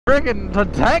freaking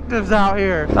detectives out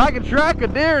here. I can track a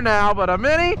deer now, but a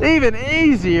Mini? Even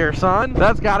easier, son.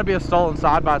 That's gotta be a stolen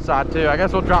side-by-side too. I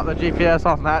guess we'll drop the GPS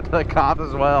on that to the cops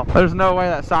as well. There's no way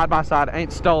that side-by-side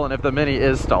ain't stolen if the Mini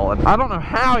is stolen. I don't know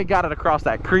how he got it across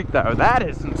that creek though. That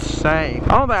is insane.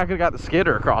 I don't think I could've got the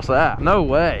skidder across that. No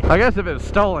way. I guess if it was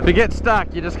stolen, if you get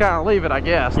stuck, you just kind of leave it, I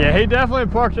guess. Yeah, he definitely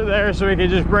parked it there so he could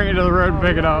just bring it to the road and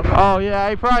pick it up. Oh yeah,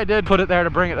 he probably did put it there to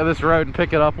bring it to this road and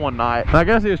pick it up one night. I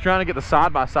guess he was trying to get the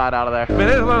side-by-side out of there. I mean,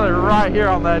 it's literally right here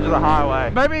on the edge of the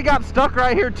highway. Maybe he got stuck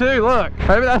right here too, look.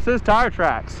 Maybe that's his tire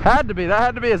tracks. Had to be, that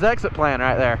had to be his exit plan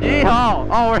right there. Yeehaw!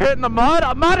 Oh, we're hitting the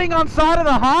mud? Mudding on side of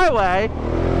the highway?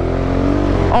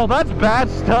 Oh, that's bad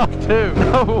stuff too.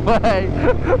 No way.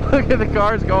 Look at the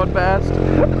cars going past.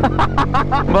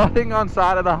 Mudding on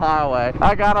side of the highway.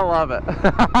 I gotta love it.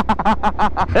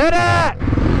 Hit it!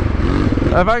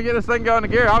 If I can get this thing going to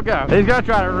gear, I'll go. He's gonna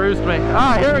try to roost me. All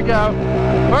right, here we go.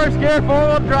 First gear,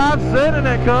 four-wheel drive, sending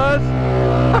it, cuz.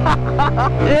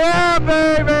 Yeah,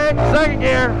 baby. Second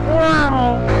gear.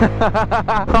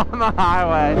 On the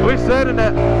highway. We sending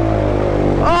it.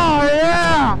 Oh,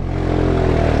 yeah.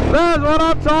 That's what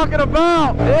I'm talking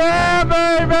about. Yeah,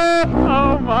 baby.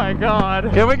 Oh my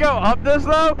God. Can we go up this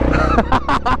though?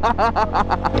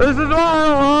 This is why I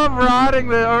love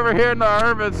riding over here in the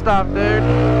urban stuff, dude.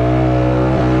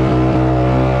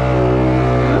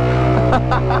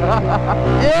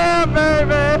 Yeah,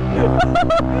 baby.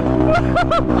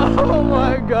 Oh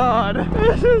my God.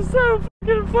 This is so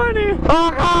fucking funny.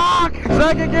 Honk, honk.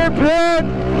 Second gear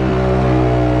pin.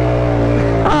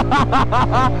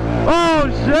 Oh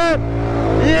shit!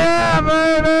 Yeah,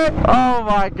 baby! Oh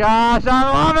my gosh, I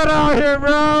love it out here,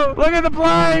 bro! Look at the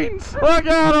planes! Look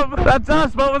at them! That's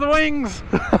us, but with wings!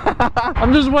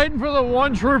 I'm just waiting for the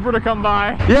one trooper to come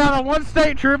by. Yeah, the one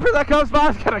state trooper that comes by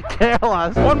is gonna kill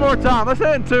us. One more time, let's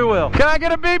hit in two-wheel. Can I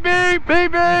get a beep beep?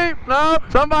 Beep beep! No,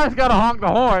 somebody's gotta honk the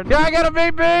horn. Can I get a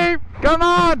beep beep? Come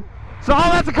on! So,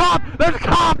 oh, that's a cop! There's a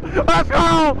cop! Let's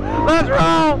go! Let's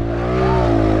roll!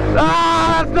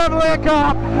 Ah, that's definitely a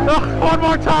cop. Oh, one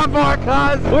more time for it,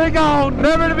 cuz. We gone,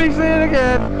 never to be seen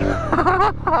again.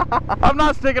 I'm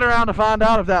not sticking around to find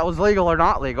out if that was legal or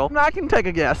not legal. I can take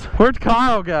a guess. Where'd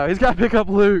Kyle go? He's got to pick up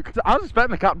Luke. I was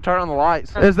expecting the cop to turn on the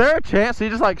lights. Is there a chance he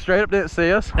just like straight up didn't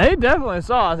see us? He definitely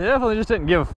saw us. He definitely just didn't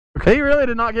give a fuck. He really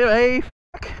did not give a fuck.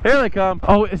 Here they come.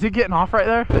 Oh, is he getting off right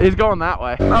there? He's going that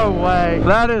way. No way.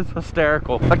 That is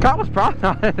hysterical. The cop was probably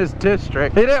not in his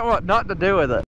district. He didn't want nothing to do with it.